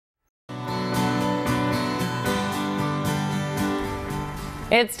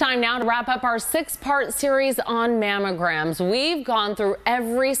It's time now to wrap up our 6-part series on mammograms. We've gone through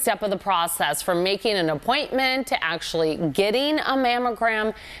every step of the process, from making an appointment to actually getting a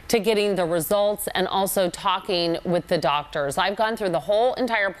mammogram to getting the results and also talking with the doctors. I've gone through the whole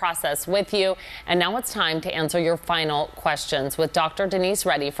entire process with you, and now it's time to answer your final questions with Dr. Denise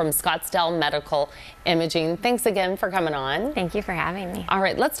Reddy from Scottsdale Medical Imaging. Thanks again for coming on. Thank you for having me. All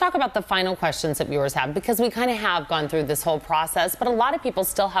right, let's talk about the final questions that viewers have, because we kind of have gone through this whole process, but a lot of people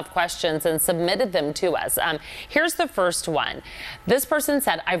still have questions and submitted them to us. Here's the first one. This person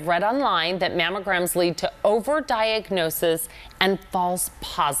said, I've read online that mammograms lead to overdiagnosis and false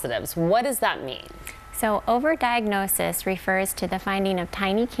positives. What does that mean? So overdiagnosis refers to the finding of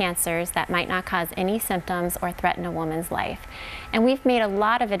tiny cancers that might not cause any symptoms or threaten a woman's life. And we've made a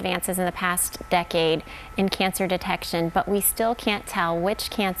lot of advances in the past decade in cancer detection, but we still can't tell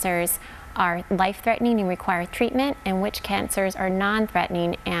which cancers are life-threatening and require treatment and which cancers are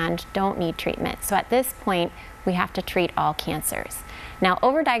non-threatening and don't need treatment. So at this point, we have to treat all cancers. Now,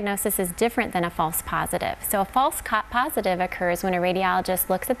 overdiagnosis is different than a false positive. So a false positive occurs when a radiologist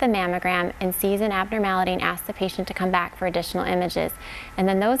looks at the mammogram and sees an abnormality and asks the patient to come back for additional images. And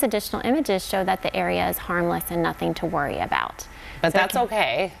then those additional images show that the area is harmless and nothing to worry about. But so that's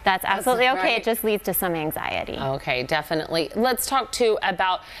okay. That's absolutely okay. Right. It just leads to some anxiety. Okay, definitely. Let's talk too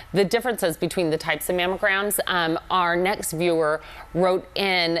about the differences between the types of mammograms. Our next viewer wrote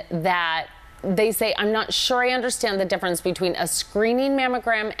in that they say, I'm not sure I understand the difference between a screening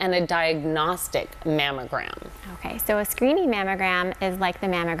mammogram and a diagnostic mammogram. Okay, so a screening mammogram is like the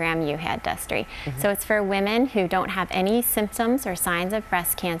mammogram you had, Destry. So it's for women who don't have any symptoms or signs of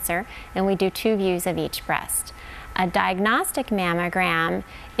breast cancer, and we do 2 views of each breast. A diagnostic mammogram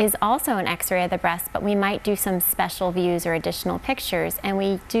is also an x-ray of the breast, but we might do some special views or additional pictures. And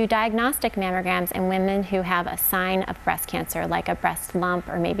we do diagnostic mammograms in women who have a sign of breast cancer, like a breast lump,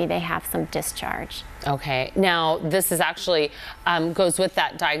 or maybe they have some discharge. Okay, now this is actually goes with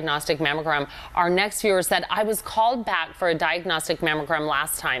that diagnostic mammogram. Our next viewer said, I was called back for a diagnostic mammogram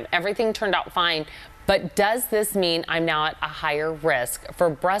last time. Everything turned out fine. But does this mean I'm now at a higher risk for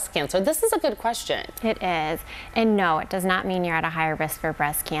breast cancer? This is a good question. It is. And no, it does not mean you're at a higher risk for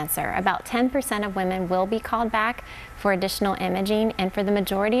breast cancer. About 10% of women will be called back for additional imaging, and for the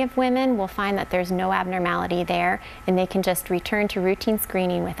majority of women, we'll find that there's no abnormality there, and they can just return to routine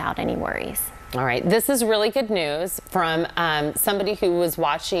screening without any worries. All right, this is really good news from somebody who was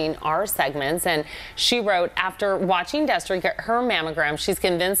watching our segments, and she wrote, after watching Destry get her mammogram, she's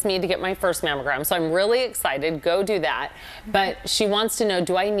convinced me to get my first mammogram, so I'm really excited. Go do that. But she wants to know,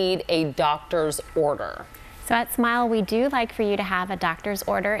 do I need a doctor's order? So at Smile, we do like for you to have a doctor's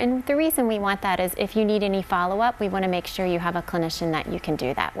order, and the reason we want that is if you need any follow-up, we want to make sure you have a clinician that you can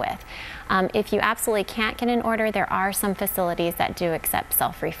do that with. If you absolutely can't get an order, there are some facilities that do accept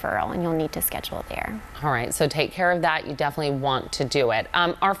self-referral, and you'll need to schedule there. All right, so take care of that. You definitely want to do it.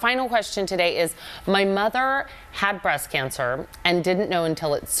 Our final question today is, my mother had breast cancer and didn't know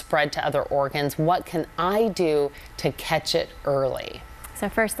until it spread to other organs. What can I do to catch it early? So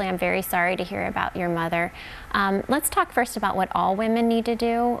firstly, I'm very sorry to hear about your mother. Let's talk first about what all women need to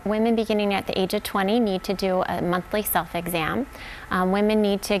do. Women beginning at the age of 20 need to do a monthly self-exam. Women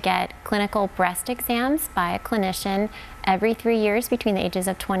need to get clinical breast exams by a clinician every 3 years between the ages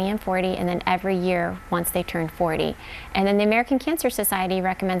of 20 and 40, and then every year once they turn 40. And then the American Cancer Society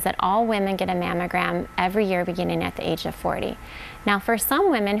recommends that all women get a mammogram every year beginning at the age of 40. Now, for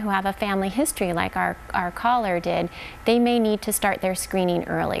some women who have a family history like our caller did, they may need to start their screening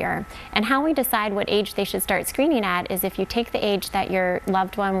earlier. And how we decide what age they should start screening at is if you take the age that your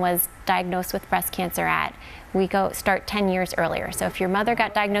loved one was diagnosed with breast cancer at, we start 10 years earlier. So if your mother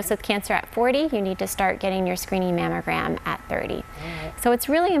got diagnosed with cancer at 40, you need to start getting your screening mammogram at 30. So it's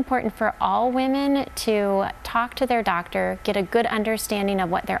really important for all women to talk to their doctor, get a good understanding of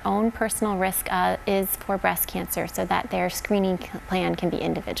what their own personal risk is for breast cancer, so that their screening plan can be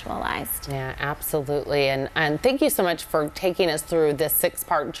individualized. Yeah, absolutely. And thank you so much for taking us through this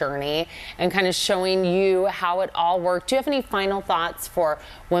 6-part journey and kind of showing you how it all worked. Do you have any final thoughts for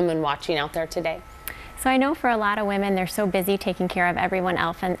women watching out there today? So I know for a lot of women, they're so busy taking care of everyone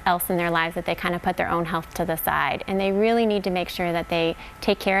else in their lives that they kind of put their own health to the side. And they really need to make sure that they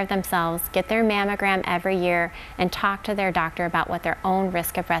take care of themselves, get their mammogram every year, and talk to their doctor about what their own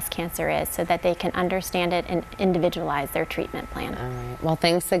risk of breast cancer is, so that they can understand it and individualize their treatment plan. All right. Well,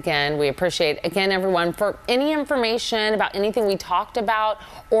 thanks again. We appreciate, again, everyone, for any information about anything we talked about,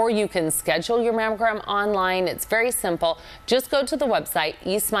 or you can schedule your mammogram online. It's very simple. Just go to the website,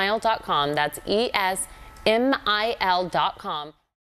 esmile.com. That's ESMIL.com.